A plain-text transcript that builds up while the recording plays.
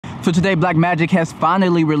So today Blackmagic has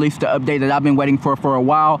finally released the update that I've been waiting for a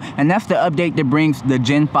while, and that's the update that brings the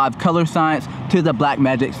Gen 5 color science to the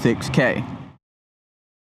Blackmagic 6K.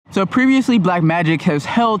 So previously Blackmagic has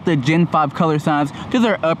held the Gen 5 color science to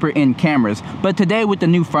their upper end cameras, but today with the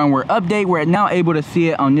new firmware update we're now able to see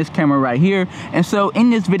it on this camera right here. And so in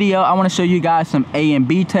this video I want to show you guys some A and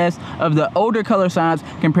B tests of the older color science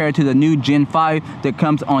compared to the new Gen 5 that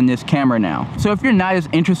comes on this camera now. So if you're not as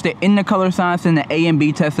interested in the color science and the A and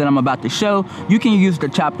B tests that I'm about to show, you can use the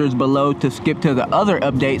chapters below to skip to the other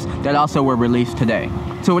updates that also were released today.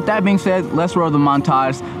 So with that being said, let's roll the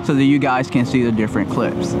montage so that you guys can see the different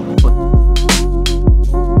clips.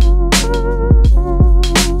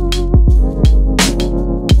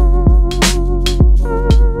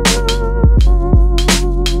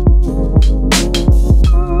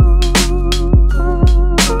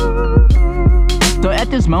 At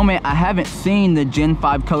this moment, I haven't seen the Gen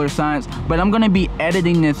 5 color science, but I'm going to be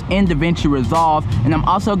editing this in Davinci Resolve, and I'm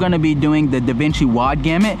also going to be doing the Davinci wide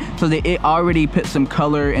gamut so that it already puts some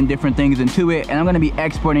color and different things into it, and I'm going to be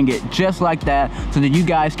exporting it just like that so that you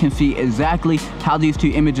guys can see exactly how these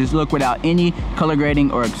two images look without any color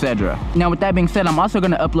grading or etc. Now with that being said, I'm also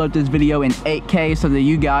going to upload this video in 8K so that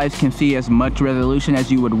you guys can see as much resolution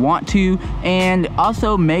as you would want to, and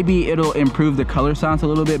also maybe it'll improve the color science a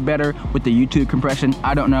little bit better with the YouTube compression.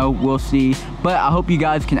 I don't know, we'll see, but I hope you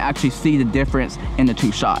guys can actually see the difference in the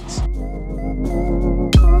two shots.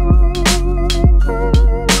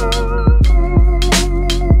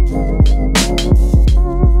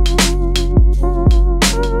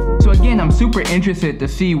 So again, I'm super interested to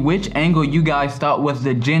see which angle you guys thought was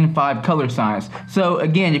the Gen 5 color science. So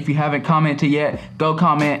again, if you haven't commented yet, go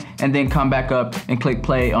comment and then come back up and click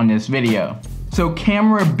play on this video. So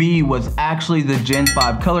camera B was actually the Gen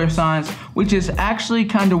 5 color science, which is actually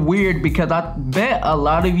kind of weird because I bet a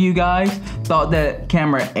lot of you guys thought that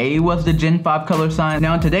camera A was the Gen 5 color science.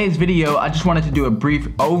 Now in today's video, I just wanted to do a brief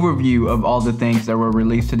overview of all the things that were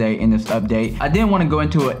released today in this update. I didn't want to go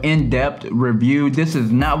into an in-depth review. This is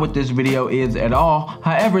not what this video is at all.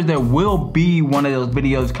 However, there will be one of those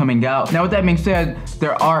videos coming out. Now with that being said,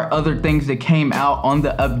 there are other things that came out on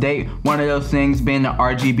the update. One of those things being the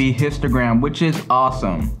RGB histogram, which is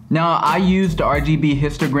awesome. Now I use the RGB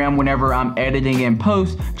histogram whenever I'm editing in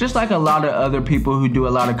post, just like a lot of other people who do a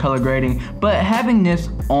lot of color grading, but having this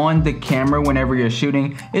on the camera whenever you're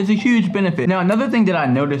shooting is a huge benefit. Now another thing that I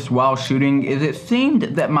noticed while shooting is it seemed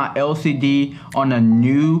that my LCD on a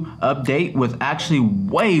new update was actually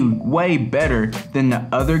way better than the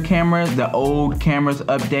other camera, the old camera's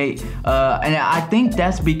update, and I think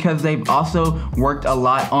that's because they've also worked a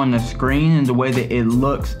lot on the screen and the way that it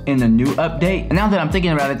looks in the new update. And now that I'm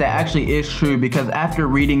thinking about it, that actually is true, because after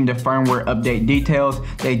reading the firmware update details,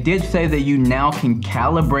 they did say that you now can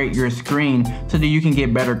calibrate your screen so that you can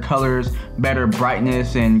get better colors, better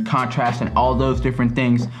brightness and contrast and all those different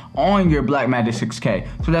things on your Blackmagic 6K.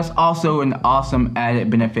 So that's also an awesome added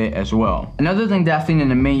benefit as well. Another thing that I've seen in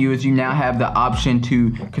the menu is you now have the option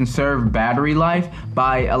to conserve battery life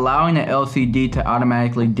by allowing the LCD to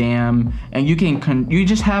automatically dim, and you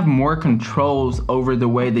just have more controls over the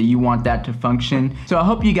way that you want that to function. So I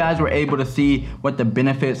hope you guys were able to see what the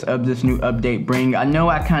benefits of this new update bring. I know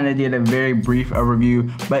I kind of did a very brief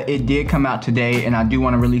overview, but it did come out today and I do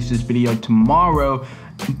want to release this video tomorrow.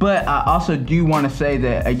 But I also do want to say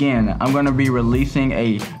that again, I'm going to be releasing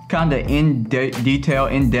a kind of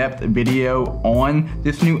in-depth video on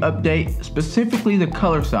this new update, specifically the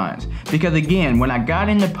color science, because again, when I got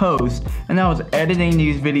into post and I was editing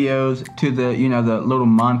these videos to the, the little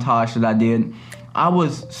montage that I did, I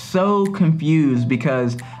was so confused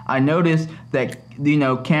because I noticed that,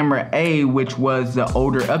 camera A, which was the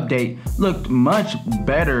older update, looked much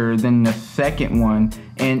better than the second one.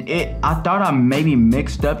 And I thought I maybe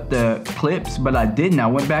mixed up the clips, but I didn't. I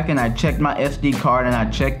went back and I checked my SD card and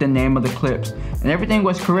I checked the name of the clips and everything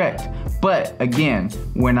was correct. But again,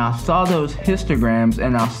 when I saw those histograms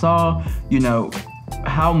and I saw,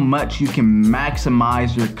 how much you can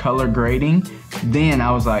maximize your color grading, then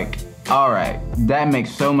I was like, all right, that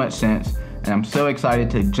makes so much sense. And I'm so excited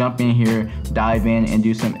to jump in here, dive in, and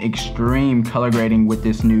do some extreme color grading with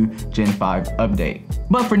this new Gen 5 update.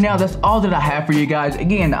 But for now, that's all that I have for you guys.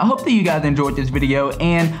 Again, I hope that you guys enjoyed this video,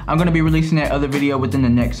 and I'm going to be releasing that other video within the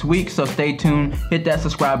next week, so stay tuned. Hit that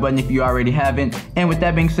subscribe button if you already haven't. And with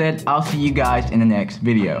that being said, I'll see you guys in the next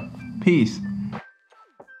video. Peace.